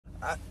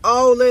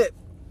all that.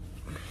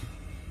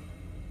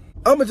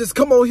 I'ma just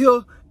come on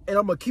here and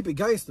I'ma keep it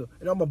gangster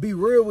and I'ma be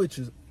real with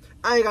you.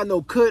 I ain't got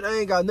no cut. I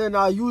ain't got nothing.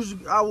 I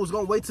was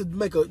gonna wait to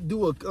but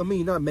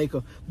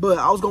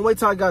I was gonna wait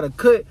till I got a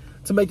cut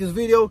to make this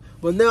video.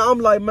 But now I'm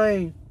like,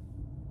 man,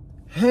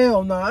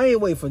 hell no, I ain't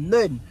waiting for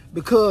nothing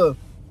because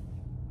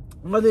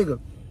my nigga,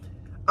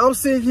 I'm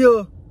sitting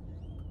here.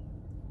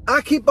 I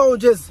keep on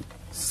just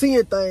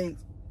seeing things,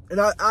 and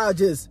I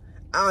just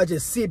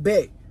sit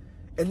back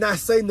and not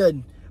say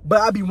nothing.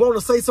 But I be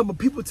wanting to say something.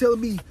 People telling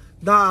me,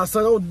 nah,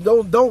 son,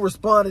 don't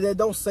respond to that.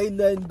 Don't say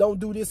nothing. Don't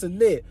do this and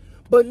that.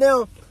 But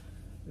now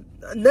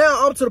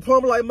I'm to the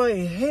point where I'm like,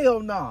 man, hell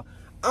nah.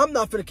 I'm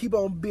not finna keep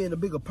on being a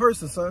bigger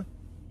person, son.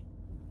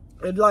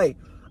 And like,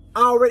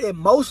 I already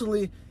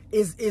emotionally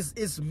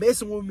is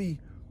messing with me.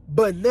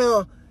 But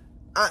now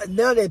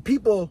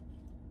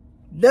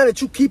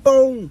that you keep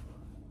on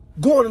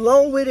going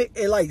along with it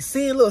and like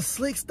seeing little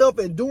slick stuff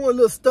and doing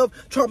little stuff,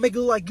 trying to make it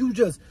look like you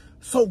just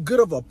so good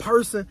of a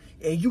person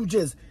and you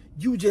just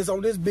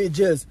on this bitch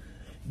just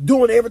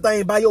doing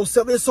everything by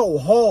yourself. It's so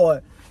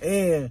hard.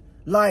 And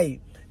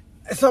like,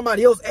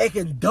 somebody else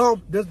acting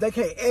dumb, they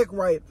can't act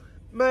right.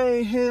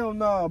 Man, hell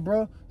nah,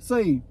 bro.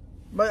 Say,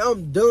 man,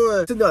 I'm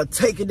done sitting there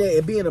taking that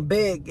and being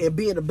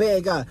a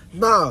bad guy.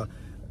 Nah,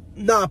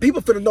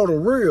 people finna know the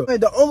real.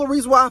 And the only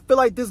reason why I feel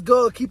like this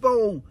girl keep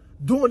on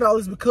doing all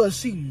this because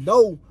she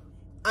know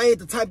I ain't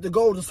the type to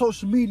go to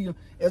social media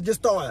and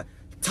just start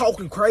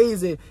talking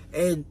crazy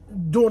and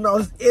doing all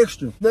this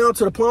extra. Now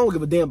to the point I don't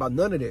give a damn about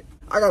none of that.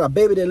 I got a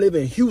baby that live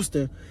in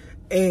Houston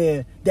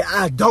and that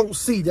I don't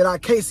see, that I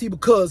can't see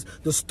because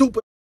the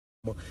stupid.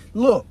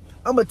 Look,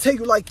 I'm gonna tell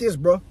you like this,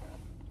 bro.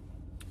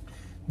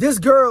 This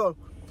girl,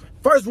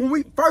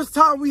 first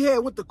time we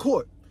went to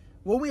court,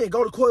 when we didn't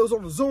go to court, it was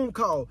on a Zoom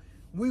call.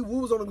 We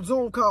was on a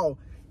Zoom call.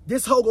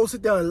 This hoe gonna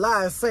sit there and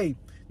lie and say,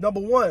 number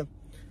one,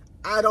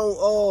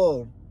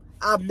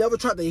 I've never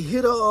tried to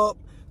hit her up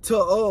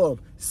to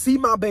see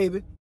my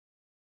baby.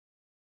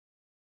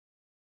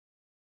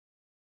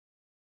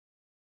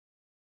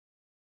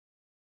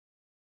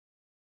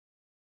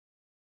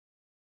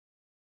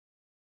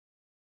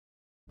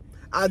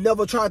 I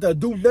never tried to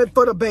do nothing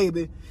for the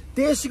baby.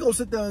 Then she gonna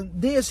sit there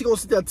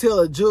and tell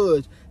a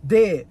judge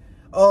that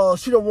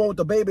she don't want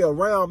the baby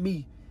around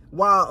me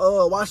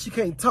while she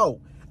can't talk.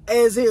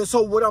 As in,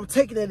 so what I'm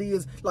taking it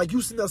is like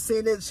you sitting there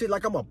saying that shit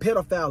like I'm a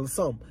pedophile or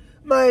something.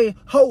 Man,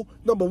 ho,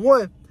 number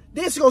one.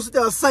 Then she gonna sit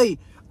there and say,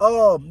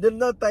 then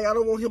another thing, I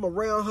don't want him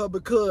around her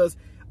because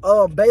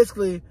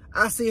basically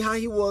I see how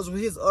he was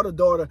with his other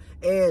daughter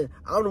and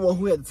I'm the one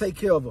who had to take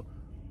care of her.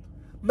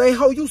 Man,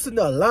 ho, you sitting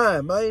there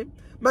lying, man.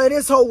 Man,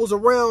 this hoe was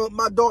around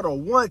my daughter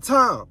one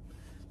time.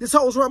 This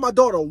hoe was around my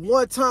daughter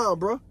one time,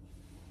 bro.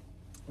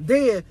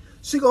 Then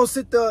she gonna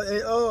sit there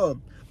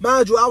and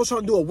mind you, I was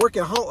trying to do a work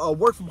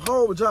from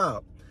home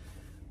job.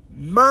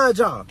 My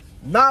job.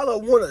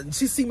 Nala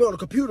she see me on the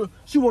computer,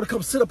 she wanna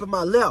come sit up in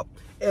my lap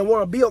and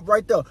wanna be up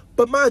right there.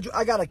 But mind you,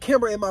 I got a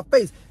camera in my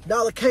face.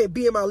 Nala can't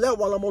be in my lap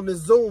while I'm on this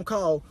Zoom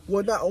call.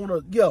 Well, not on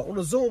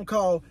a Zoom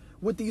call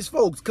with these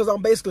folks, because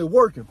I'm basically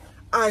working.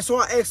 Alright, so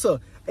I asked her,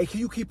 hey,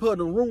 can you keep her in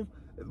the room?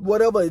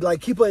 Whatever,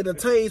 like keep her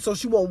entertained so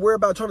she won't worry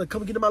about trying to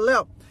come get in my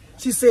lap.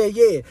 She said,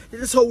 yeah.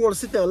 And this whole want to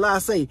sit there and lie,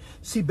 say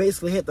she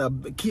basically had to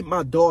keep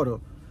my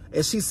daughter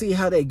and she see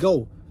how they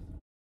go.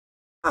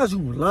 How's you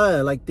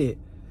lying like that?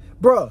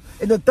 Bruh,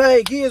 and the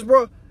thing is,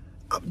 bruh,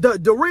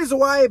 the reason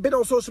why I ain't been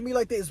on social media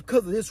like that is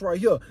because of this right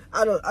here.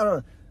 I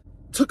done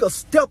took a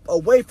step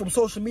away from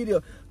social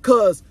media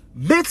because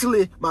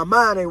mentally my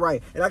mind ain't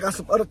right. And I got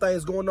some other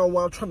things going on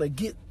while I'm trying to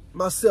get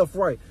myself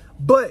right.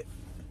 But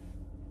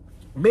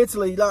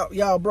mentally,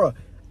 y'all, bro,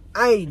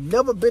 I ain't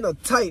never been a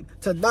type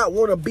to not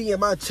want to be in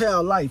my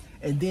child life.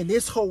 And then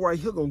this hoe right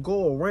here gonna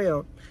go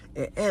around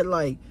and act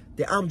like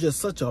that I'm just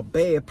such a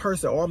bad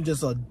person or I'm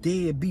just a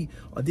deadbeat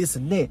or this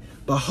and that.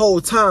 But whole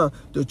time,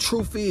 the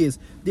truth is,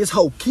 this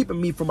hoe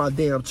keeping me from my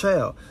damn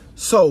child.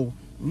 So,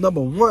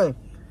 number one,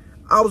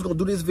 I was gonna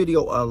do this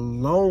video a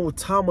long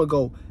time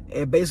ago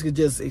and basically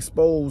just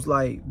expose,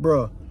 like,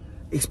 bruh,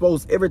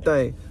 expose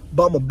everything.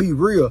 But I'm gonna be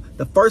real.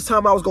 The first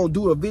time I was gonna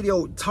do a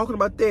video talking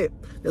about that,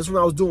 that's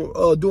when I was doing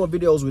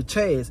videos with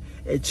Chaz.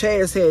 And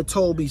Chaz had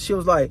told me, she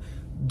was like,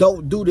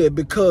 don't do that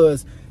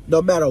because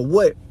no matter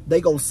what, they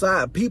gonna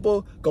side.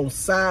 People gonna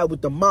side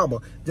with the mama.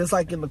 Just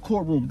like in the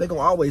courtroom, they gonna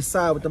always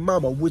side with the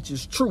mama, which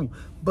is true.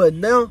 But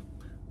now,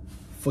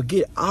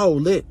 forget all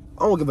that.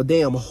 I don't give a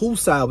damn who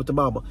side with the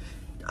mama.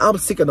 I'm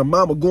sick of the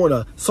mama going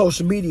to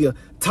social media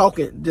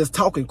just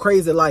talking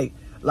crazy like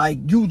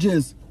you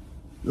just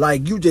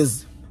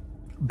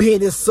being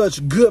this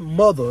such good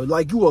mother,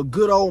 like you a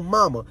good old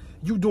mama.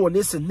 You doing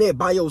this and that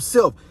by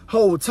yourself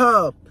whole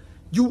time.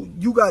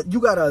 You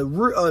got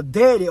a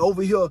daddy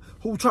over here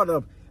who trying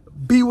to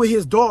be with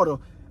his daughter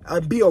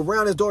and be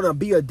around his daughter and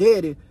be a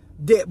daddy,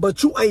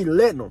 but you ain't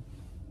letting him.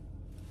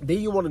 Then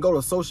you want to go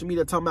to social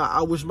media talking about,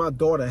 I wish my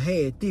daughter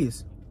had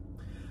this.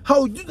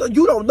 How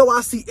you don't know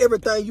I see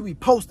everything you be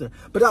posting,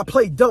 but I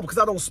play dumb because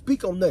I don't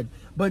speak on nothing.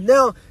 But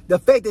now, the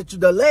fact that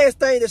the last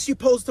thing that she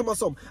posted to my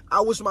son,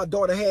 I wish my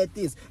daughter had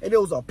this. And there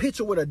was a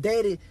picture with a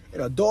daddy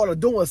and a daughter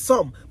doing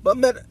something. But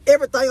man,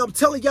 everything I'm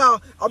telling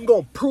y'all, I'm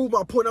going to prove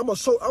my point. I'm going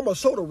to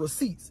show the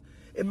receipts.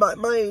 And my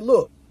man,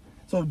 look.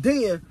 So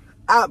then,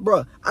 I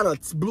done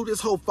blew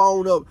this whole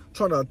phone up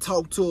trying to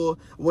talk to her,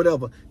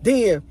 whatever.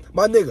 Then,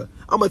 my nigga,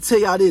 I'm going to tell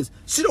y'all this.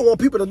 She don't want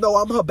people to know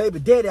I'm her baby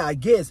daddy, I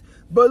guess.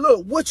 But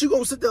look, what you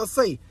going to sit there and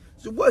say?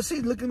 So what,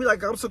 she looking at me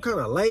like I'm some kind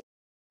of lame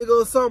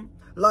nigga or something?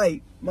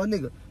 Like, my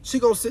nigga, she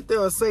going to sit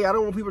there and say, I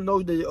don't want people to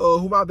know that,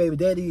 who my baby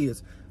daddy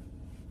is.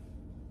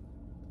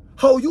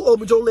 Ho, you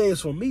opened your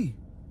legs for me.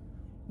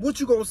 What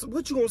you gonna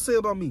say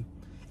about me?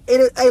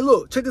 And hey,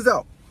 look, check this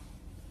out.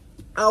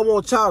 I don't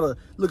want y'all to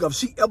look up. If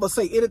she ever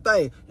say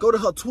anything, go to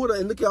her Twitter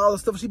and look at all the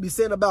stuff she be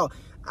saying about,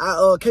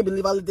 I can't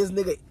believe I let this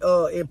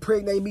nigga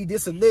impregnate me,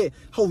 this and that.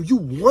 Ho, you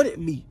wanted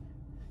me.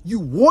 You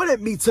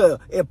wanted me to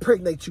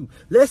impregnate you.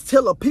 Let's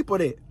tell the people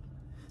that.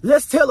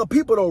 Let's tell the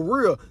people the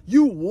real.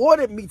 You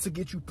wanted me to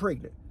get you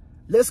pregnant.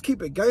 Let's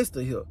keep it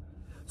gangster here.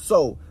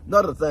 So,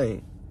 another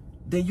thing.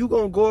 Then you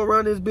gonna go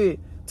around this bit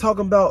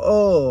talking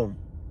about,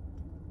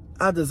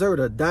 I deserve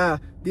to die,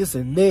 this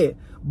and that,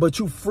 but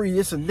you free,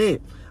 this and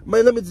that.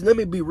 Man, let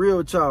me be real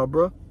with y'all,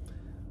 bro.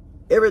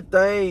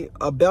 Everything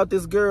about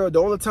this girl,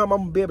 the only time I'm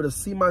gonna be able to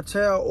see my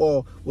child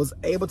or was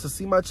able to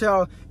see my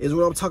child is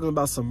when I'm talking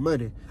about some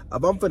money.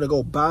 If I'm finna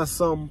go buy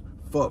something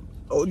for,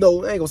 oh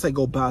no, I ain't gonna say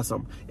go buy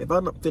something. If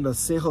I'm finna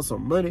send her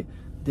some money,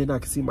 then I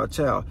can see my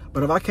child.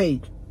 But if I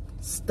can't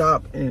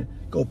stop and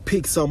go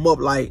pick something up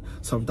like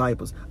some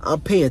diapers, I'm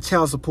paying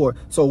child support.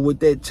 So with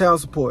that child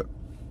support,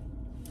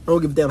 I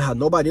don't give a damn how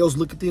nobody else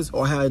look at this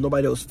or how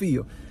nobody else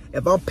feel.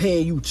 If I'm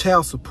paying you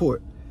child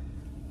support,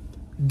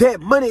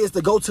 that money is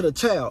to go to the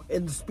child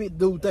and to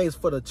do things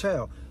for the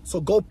child. So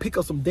go pick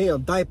up some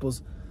damn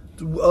diapers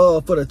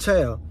for the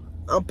child.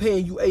 I'm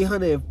paying you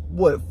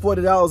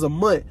 $840 a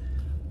month,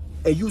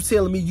 and you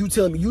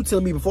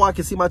telling me before I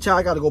can see my child,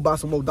 I gotta go buy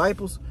some more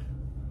diapers.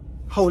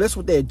 Ho, that's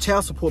what that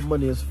child support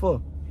money is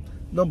for.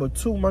 Number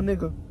two, my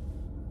nigga.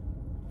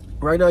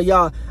 Right now,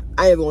 y'all,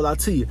 I ain't gonna lie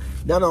to you.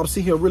 Now that I'm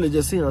sitting here really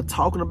just sitting here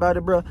talking about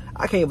it, bro,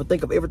 I can't even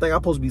think of everything I'm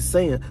supposed to be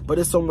saying. But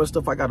there's so much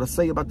stuff I gotta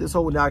say about this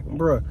whole now,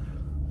 bro.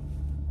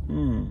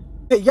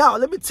 Hey, y'all,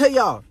 let me tell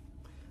y'all.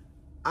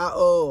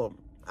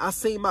 I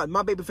seen my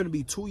baby finna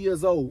be 2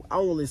 years old. I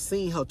only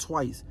seen her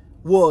twice.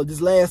 Well, this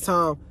last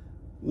time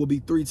will be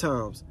 3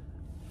 times.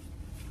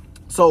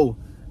 So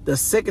the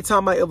second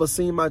time I ever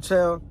seen my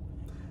child,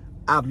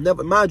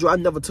 mind you, I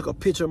never took a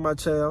picture of my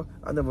child.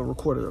 I never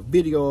recorded a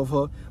video of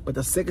her. But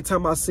the second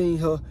time I seen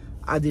her,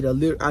 I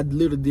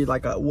literally did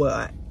like I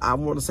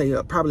want to say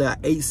probably an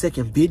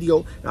 8-second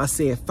video. And I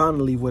said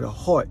finally with a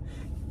heart.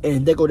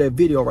 And there go that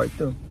video right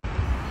there.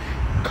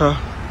 Come.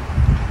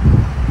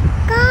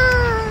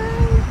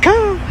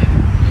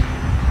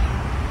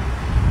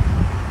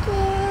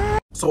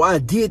 So I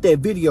did that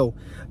video.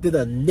 Then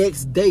the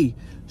next day,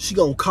 she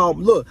gonna call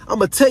me. Look, I'm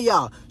gonna tell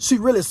y'all, she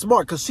really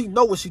smart because she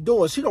know what she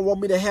doing. She don't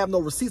want me to have no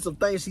receipts of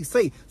things she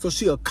say, so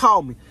she'll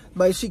call me.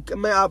 Man,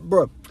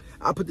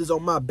 I put this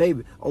on my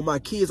baby, on my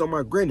kids, on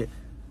my granny.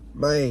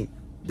 Man,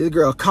 this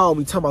girl called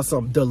me talking about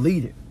something,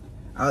 delete it.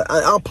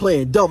 I'm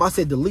playing dumb. I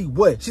said, delete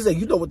what? She said,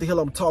 you know what the hell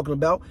I'm talking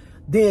about.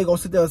 Then gonna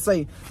sit there and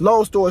say,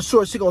 long story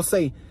short, she gonna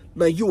say,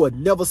 man, you will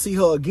never see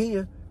her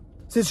again.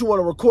 Since you want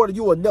to record it,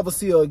 you will never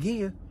see her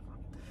again.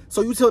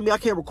 So you telling me I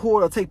can't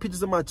record or take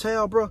pictures of my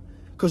child, bro?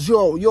 Because you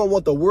don't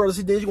want the world to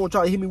see this. You're going to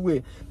try to hit me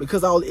with,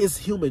 because it's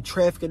human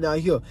trafficking out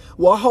here.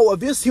 Well, ho,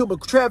 if it's human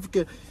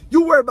trafficking,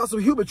 you worry about some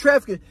human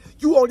trafficking,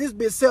 you on this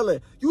bitch selling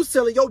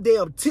your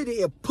damn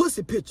titty and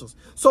pussy pictures.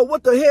 So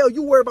what the hell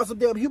you worry about some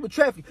damn human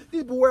trafficking?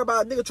 These people worry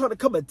about a nigga trying to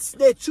come and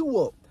snatch you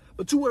up.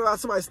 But you worry about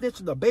somebody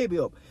snatching the baby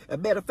up. As a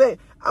matter of fact,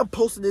 I'm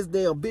posting this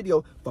damn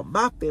video for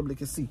my family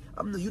can see.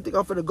 You think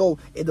I'm finna go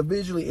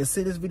individually and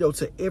send this video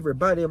to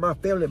everybody in my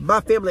family?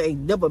 My family ain't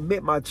never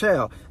met my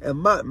child.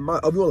 And if you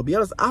want to be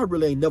honest, I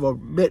really ain't never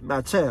met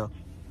my child.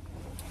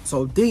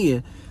 So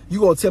then, you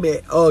gonna tell me,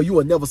 you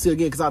will never see her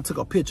again because I took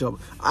a picture of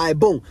her. All right,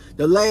 boom.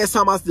 The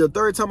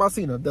third time I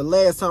seen her, the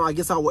last time I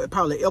guess I would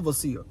probably ever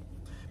see her.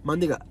 My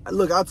nigga,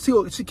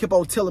 look, she kept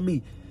on telling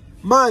me,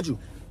 mind you,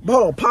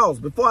 hold on, pause,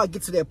 before I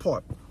get to that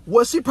part.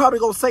 What she probably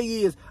gonna say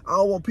is, I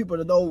don't want people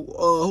to know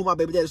who my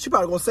baby daddy is. She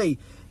probably gonna say,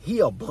 he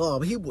a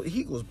bum, he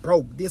was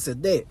broke, this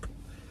and that.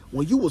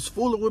 When you was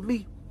fooling with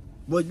me,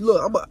 well,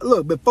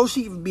 look, before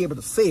she even be able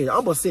to say it,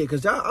 I'm gonna say it,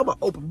 because I'm an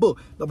open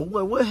book. Number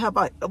one, when have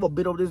I ever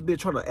been over this bitch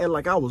trying to act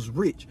like I was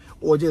rich,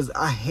 or just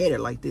I had it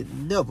like that?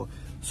 Never.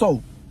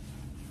 So,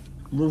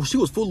 when she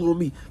was fooling with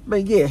me,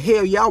 man, yeah,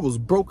 hell yeah, I was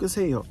broke as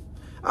hell.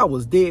 I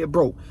was dead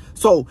broke.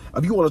 So,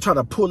 if you want to try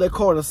to pull that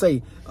card and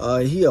say,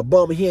 he a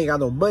bum and he ain't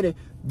got no money,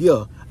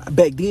 yeah,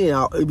 back then,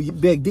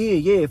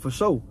 yeah, for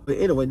sure. But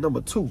anyway,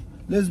 number two,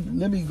 let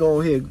me go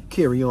ahead and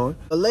carry on.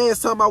 The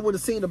last time I would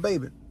have seen the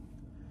baby,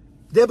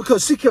 that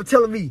because she kept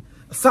telling me,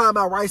 sign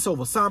my rights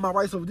over,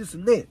 this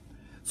and that.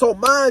 So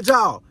mind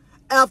y'all,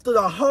 after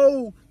the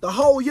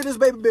whole year this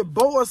baby been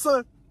born,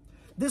 son,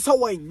 this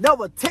hoe ain't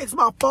never text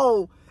my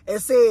phone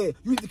and said,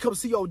 you need to come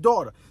see your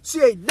daughter.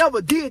 She ain't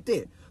never did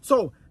that.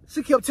 So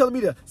she kept telling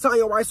me to sign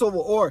your rights over,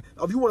 or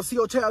if you want to see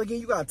your child again,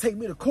 you gotta take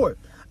me to court.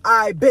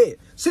 I bet.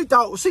 She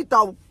thought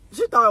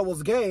it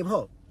was a game,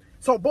 huh?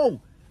 So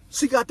boom,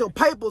 she got them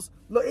papers.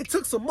 Look, it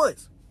took some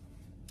months.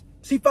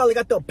 She finally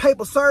got them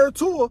papers served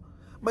to her.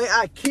 Man,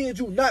 I kid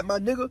you not, my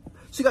nigga.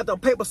 She got them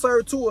papers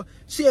served to her.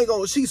 She ain't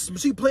gonna, she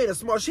playing it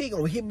smart. She ain't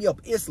gonna hit me up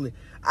instantly.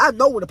 I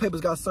know when the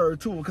papers got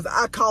served to her because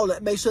I called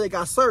it, make sure they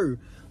got served.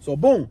 So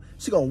boom,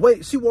 she gonna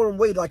wait. She wanna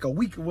wait like a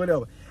week or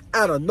whatever.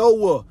 Out of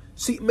nowhere,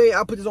 man,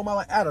 I put this on my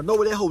life. Out of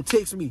nowhere, that hoe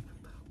texts me.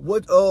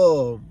 What,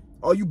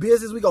 are you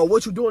busy this week? Or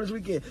what you doing this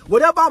weekend?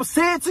 Whatever I'm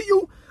saying to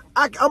you,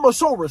 I'm gonna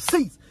show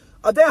receipts.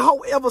 If that hoe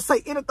ever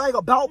say anything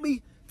about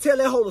me, tell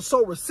that hoe to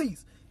show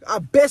receipts. I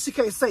bet she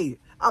can't say it.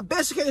 I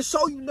bet she can't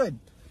show you nothing.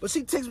 But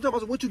she texts me, talking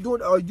about what you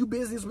doing? Are you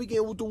busy this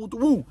weekend?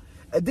 Woo.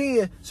 And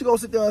then she gonna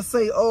sit there and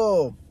say,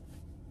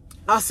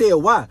 I said,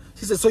 why?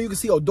 She said, so you can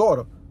see your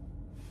daughter.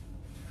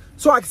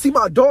 So I can see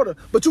my daughter,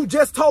 but you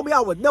just told me I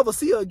would never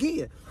see her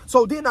again.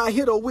 So then I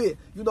hit her with,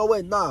 you know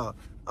what, nah,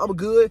 I'm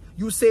good.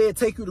 You said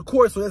take you to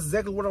court, so that's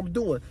exactly what I'm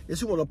doing. And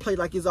she want to play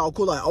like it's all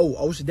cool, like,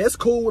 oh, that's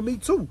cool with me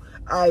too.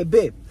 I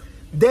bet.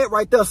 That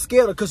right there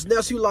scared her, because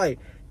now she like,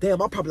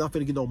 damn, I'm probably not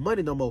finna get no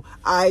money no more.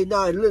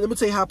 Now, let me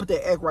tell you how I put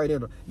that act right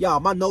in her. Y'all,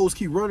 my nose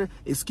keep running.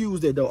 Excuse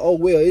that, though. Oh,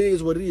 well, it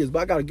is what it is. But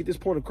I got to get this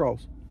point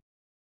across.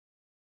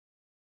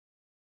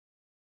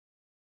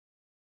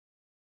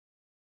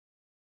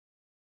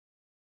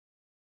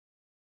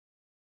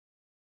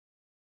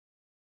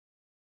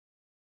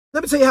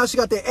 Let me tell you how she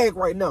got that act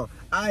right now.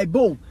 All right,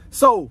 boom.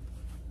 So,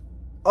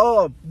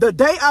 the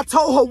day I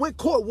told her when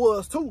court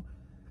was, too,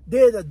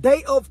 then the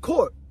day of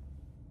court,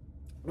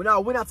 when I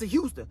went out to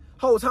Houston,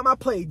 whole time I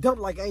played dumb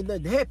like ain't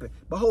nothing happened.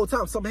 But whole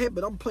time something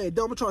happened, I'm playing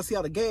dumb. I'm trying to see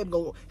how the game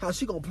go, how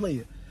she gonna play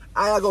it.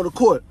 I go to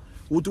court.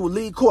 We'll do a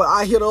league court.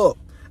 I hit her up.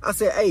 I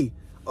said, hey,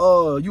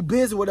 you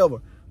busy,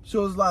 whatever. She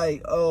was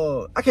like,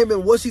 I can't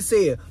remember what she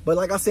said, but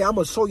like I said, I'm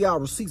gonna show y'all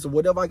receipts or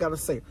whatever I gotta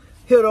say.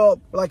 Hit her up,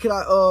 like, can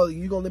I,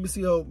 you gonna let me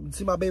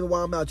see my baby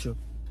while I'm out here?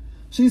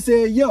 She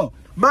said, yo,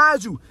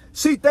 mind you,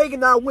 she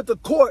thinking I went to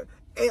court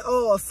and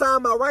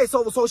signed my rights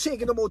over so she ain't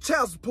get no more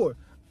child support.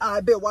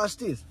 I bet, watch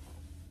this.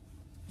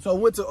 So I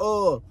went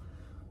to,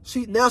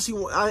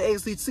 I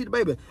actually see the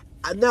baby.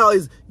 Now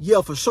is,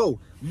 yeah, for sure.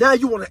 Now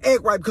you want to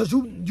act right because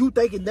you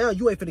thinking now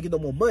you ain't finna get no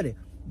more money.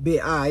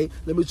 Bet, all right,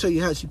 let me show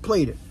you how she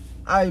played it.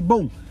 All right,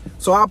 boom.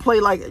 So I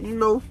play like, you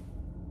know,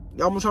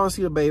 I'm trying to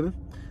see the baby.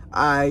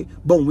 All right,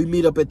 boom, we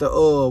meet up at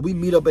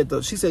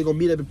the, she said gonna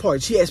meet up in the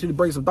park. She asked me to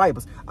bring some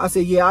diapers. I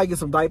said, yeah, I get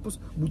some diapers.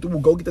 We'll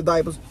go get the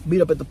diapers,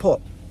 meet up at the park.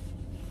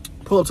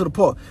 Pull up to the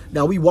park.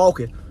 Now we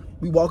walking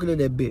in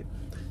that bit.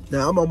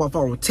 Now I'm on my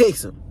phone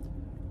texting.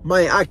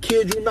 Man, I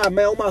kid you not,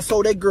 man. On my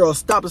soul, that girl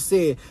stopped and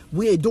said,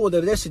 we ain't doing none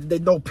of that shit today.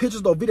 No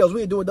pictures, no videos.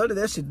 We ain't doing none of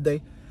that shit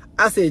today.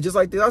 I said, just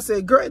like this. I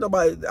said, girl, ain't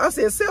nobody. I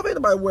said, Self, ain't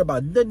nobody worried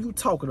about nothing you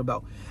talking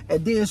about.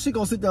 And then she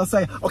gonna sit there and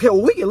say, okay,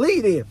 well, we can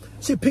leave then.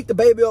 She picked the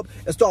baby up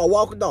and started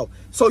walking off.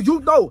 So you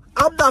know,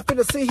 I'm not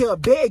finna sit here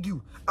and beg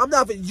you. I'm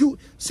not finna,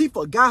 she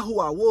forgot who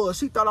I was.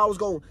 She thought I was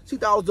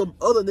them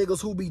other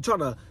niggas who be trying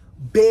to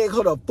beg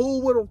her to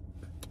fool with them.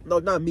 No,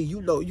 not me.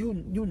 You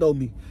know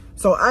me.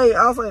 So I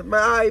was like,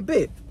 man, I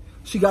bet.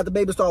 She got the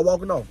baby and started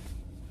walking off.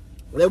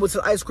 They went to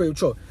the ice cream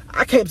truck.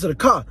 I came to the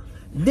car.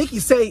 Nikki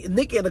in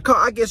the car.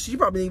 I guess she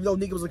probably didn't even know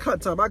Nikki was in the car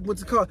time. I went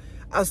to the car.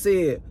 I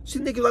said,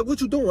 Nikki like,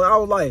 what you doing? I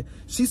was like,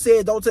 she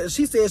said,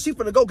 she said she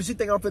finna go because she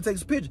think I'm finna take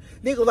some pictures.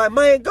 Nikki was like,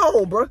 man, go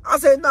on, bro. I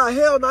said, nah,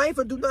 hell no, I ain't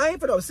finna do nothing. I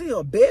ain't finna see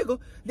him beg her.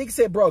 Nikki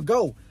said, bro,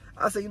 go.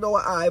 I said, you know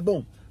what? All right,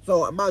 boom.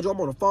 So, mind you, I'm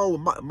on the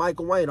phone with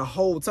Michael Wayne the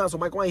whole time. So,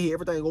 Michael Wayne hear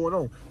everything going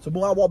on. So,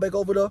 boom, I walk back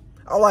over there.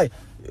 I was like,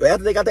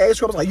 after they got the ice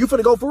cream, I was like, you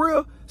finna go for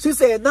real? She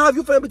said, nah, if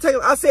you finna be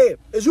taking, I said,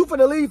 is you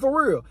finna leave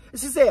for real? And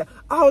she said,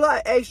 all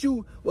I asked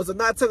you was a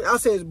not telling. I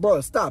said,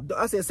 bro, stop.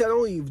 I said, Sam,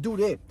 don't even do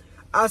that.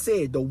 I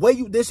said, the way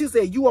you, then she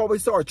said, you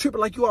always start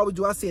tripping like you always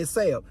do. I said,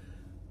 Sam,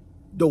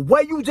 the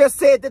way you just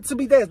said that to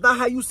me, that's not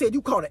how you said.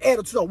 You called an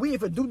attitude. No, we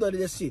ain't finna do none of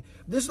this shit.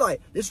 This trying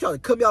to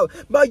cut me out.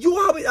 But you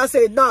always, I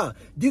said, nah,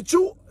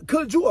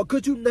 could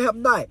you have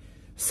not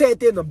said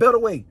that in a better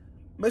way?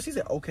 Man, she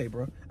said, okay,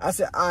 bro. I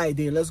said, all right,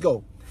 then, let's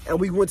go. And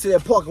we went to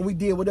that park and we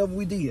did whatever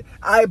we did.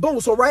 All right,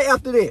 boom. So right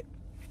after that,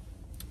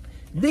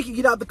 Nikki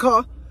get out the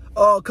car,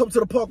 come to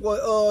the park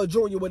with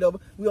Junior, whatever.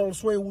 We on the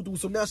swing with.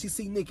 So now she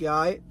see Nikki, all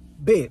right?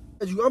 Bet.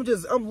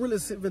 I'm really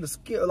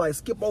finna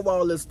skip over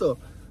all this stuff.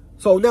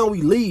 So now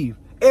we leave.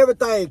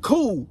 Everything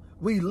cool.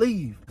 We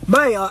leave.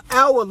 Man, an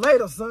hour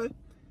later, son,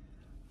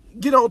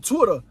 get on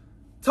Twitter,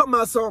 talking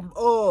about some,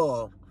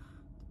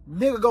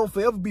 nigga gonna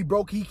forever be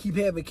broke. He keep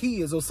having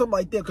kids or something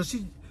like that. Cause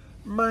she,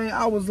 man,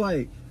 I was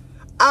like,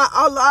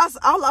 all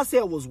I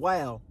said was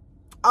wow.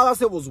 All I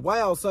said was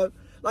wow, son.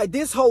 Like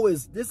this hoe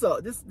is this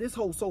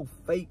hoe so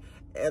fake.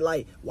 And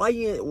like, why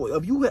you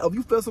if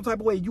you felt some type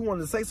of way you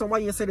wanted to say something, why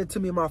you didn't say that to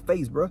me in my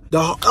face, bro?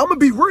 I'm gonna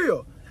be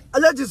real.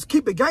 Let's just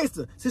keep it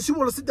gangster. Since you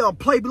want to sit down and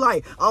play, be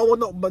like, I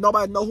don't want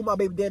nobody know who my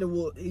baby daddy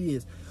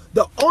is.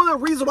 The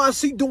only reason why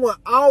she doing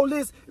all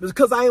this is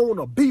because I ain't want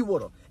to be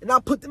with her. And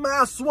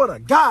I swear to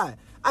God,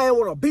 I ain't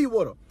want to be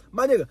with her.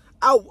 My nigga,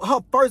 her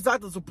first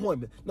doctor's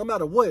appointment, no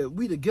matter what,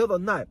 we together or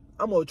not,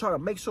 I'm going to try to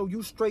make sure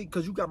you straight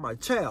because you got my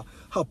child.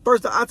 I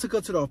took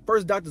her to the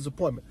first doctor's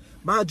appointment.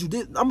 Mind you,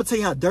 I'm going to tell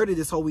you how dirty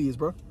this hoe is,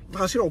 bro.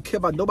 How she don't care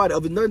about nobody.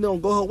 If nothing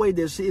don't go her way,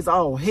 that shit is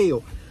all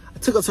hell. I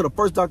took her to the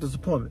first doctor's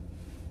appointment.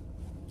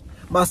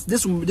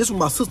 This one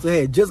my sister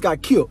had just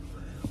got killed.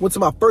 Went to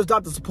my first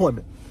doctor's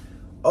appointment.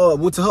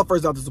 Went to her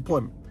first doctor's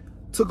appointment.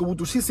 Took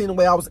her, she seen the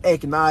way I was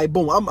acting. All right,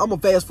 boom. I'm going to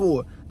fast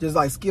forward. Just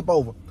like skip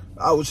over.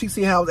 She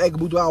seen how I was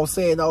acting. I was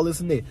saying all this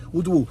and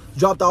that.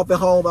 Dropped off at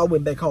home. I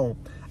went back home.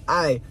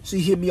 She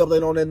hit me up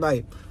later on that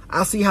night.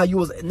 I see how you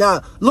was.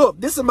 Now,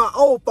 look, this is my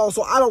old phone,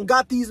 so I don't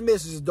got these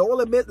messages. The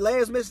only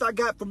last message I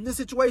got from this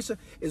situation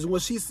is when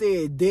she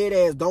said, dead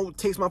ass, don't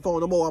text my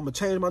phone no more. I'm going to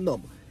change my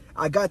number.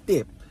 I got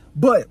that.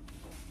 But,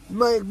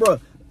 man, bro,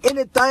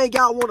 anything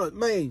y'all want to,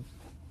 man,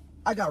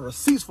 I got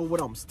receipts for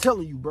what I'm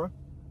telling you, bro.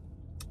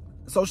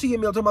 So she hit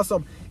me up talking about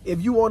something.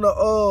 If you want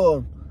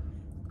to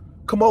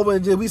come over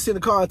and just we sit in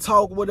the car and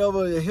talk,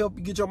 whatever, and help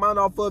you get your mind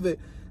off of it,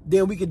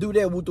 then we can do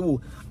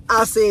that.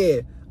 I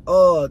said,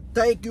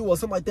 thank you or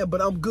something like that,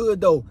 but I'm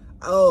good though.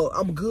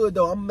 I'm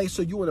gonna make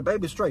sure you and the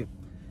baby straight.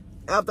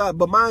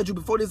 But mind you,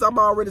 before this, I'm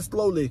already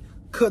slowly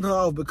cutting her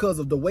off because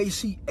of the way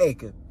she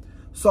acting.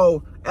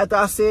 So after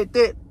I said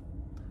that,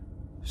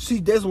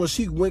 that's when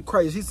she went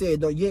crazy. She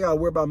said, no, you ain't gotta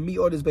worry about me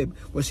or this baby.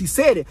 When she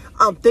said it,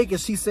 I'm thinking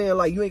she's saying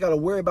like, you ain't gotta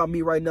worry about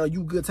me right now.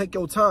 You good, take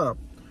your time.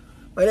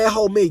 Like that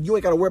whole me, you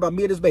ain't gotta worry about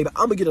me or this baby.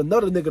 I'm gonna get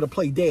another nigga to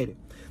play daddy.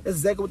 That's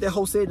exactly what that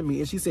hoe said to me.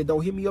 And she said,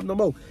 don't hit me up no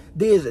more.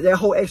 Then that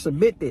hoe actually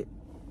meant that.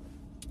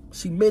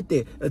 She meant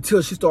that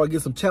until she started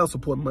getting some child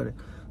support money.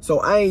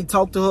 So I ain't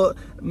talked to her.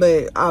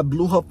 Man, I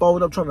blew her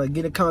phone up trying to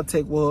get in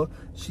contact with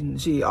her.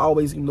 She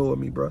always ignored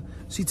me, bro.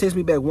 She texted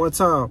me back one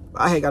time.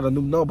 I had got a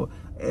new number.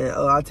 And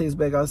I texted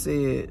back, I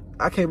said,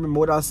 I can't remember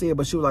what I said,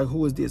 but she was like,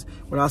 who is this?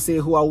 When I said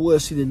who I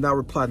was, she did not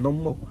reply no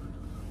more.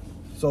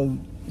 So,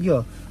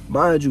 yeah,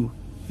 mind you,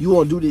 you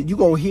gonna do this, you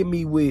gonna hit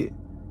me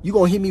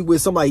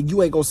with somebody,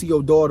 you ain't gonna see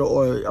your daughter,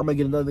 or I'm gonna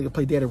get another nigga to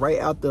play daddy right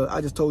after I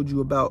just told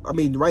you about,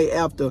 right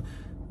after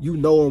you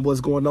knowing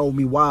what's going on with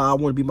me, why I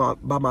want to be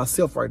by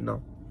myself right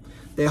now.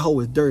 That hoe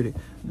is dirty.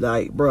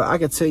 Like, bro, I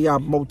can tell y'all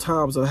more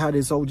times of how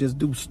this hoe just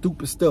do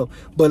stupid stuff.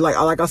 But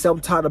like I said, I'm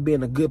tired of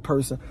being a good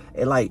person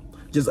and like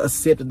just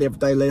accepting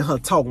everything, letting her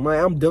talk.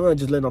 Man, I'm done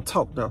just letting her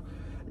talk now.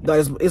 Now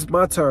it's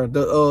my turn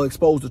to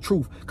expose the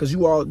truth, because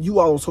you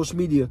all on social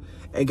media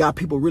and got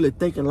people really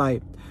thinking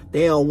like,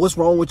 damn, what's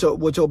wrong with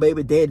your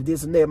baby daddy,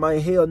 this and that. Man,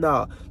 hell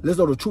nah. Let's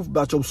know the truth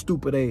about your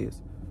stupid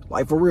ass.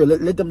 Like, for real,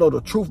 let them know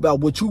the truth about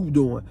what you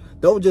doing.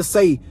 Don't just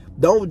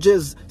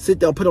sit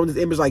there and put on this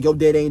image like your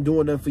dad ain't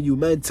doing nothing for you.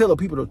 Man, tell the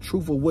people the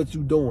truth of what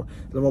you doing.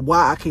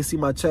 Why I can't see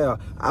my child.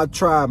 I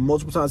tried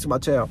multiple times to see my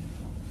child.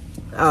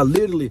 I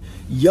literally,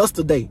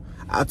 yesterday,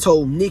 I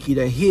told Nikki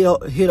to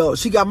hit up.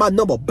 She got my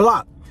number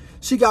blocked.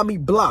 She got me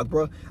blocked,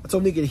 bro. I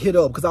told Nikki to hit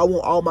up because I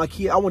want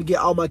to get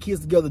all my kids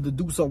together to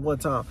do something one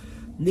time.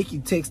 Nikki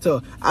texted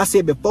her. I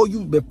said, before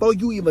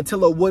you even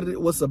tell her what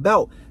it's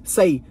about,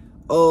 say,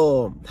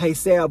 hey,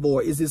 Sav,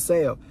 or is this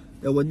Sav?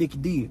 That's what Nikki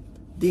did.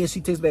 Then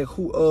she texts back,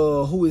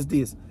 who is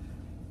this?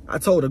 I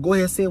told her, go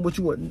ahead and send what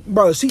you want.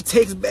 Bro, she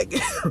texts back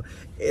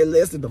in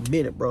less than a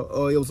minute,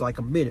 bro. It was like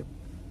a minute.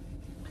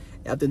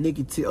 After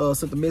Nikki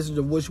sent the message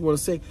of what she want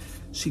to say,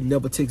 she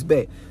never texts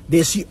back.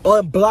 Then she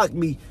unblocked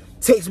me,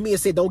 text me and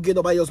said, don't give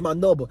nobody else my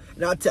number.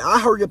 And I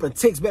hurry up and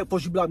text back before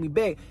she blocked me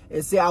back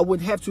and said, I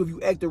wouldn't have to if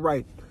you acted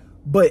right.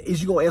 But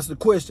is you going to answer the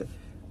question?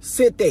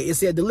 Sent that. It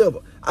said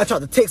deliver. I tried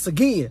to text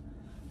again.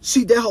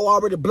 That hoe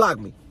already blocked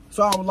me.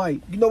 So I was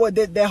like, you know what?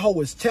 That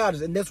hoe is childish.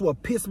 And that's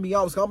what pissed me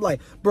off. So I'm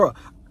like, bro,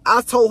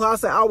 I told her, I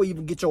said, I will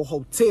even get your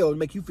hotel to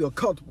make you feel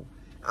comfortable.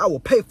 I will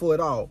pay for it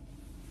all.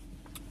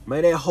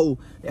 Man, that hoe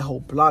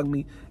blocked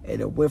me, and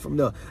it went from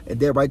there. And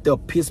that right there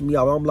pissed me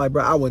off. I'm like,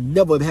 bro, I would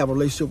never have a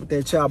relationship with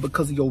that child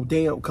because of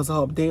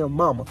her damn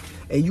mama.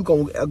 And you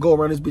gonna go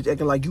around this bitch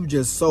acting like you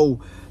just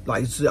so,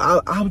 like,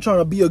 I'm trying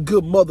to be a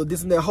good mother,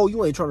 this and that. Hoe,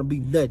 you ain't trying to be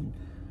nothing.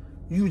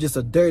 You just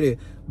a dirty,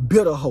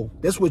 bitter hoe.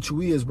 That's what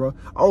you is, bro.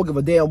 I don't give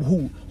a damn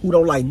who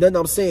don't like nothing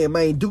I'm saying,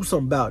 man. Do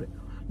something about it.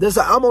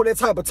 I'm on that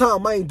type of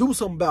time, man. Do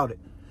something about it.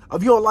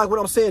 If you don't like what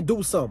I'm saying,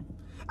 do something.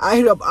 I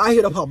hit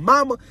up her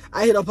mama.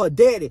 I hit up her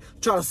daddy,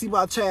 trying to see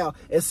my child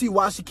and see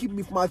why she keeping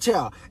me from my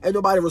child. Ain't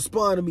nobody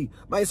respond to me,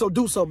 man. So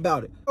do something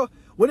about it.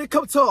 When it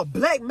comes to a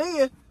black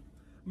man,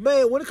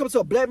 when it comes to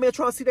a black man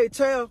trying to see their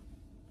child,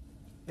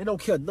 they don't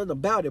care nothing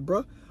about it,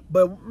 bro.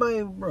 But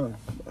man, bro,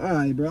 all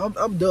right, bro.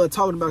 I'm done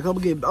talking about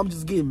it. I'm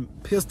just getting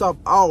pissed off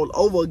all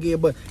over again.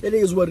 But it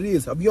is what it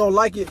is. If you don't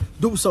like it,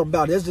 do something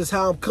about it. That's just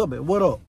how I'm coming. What up?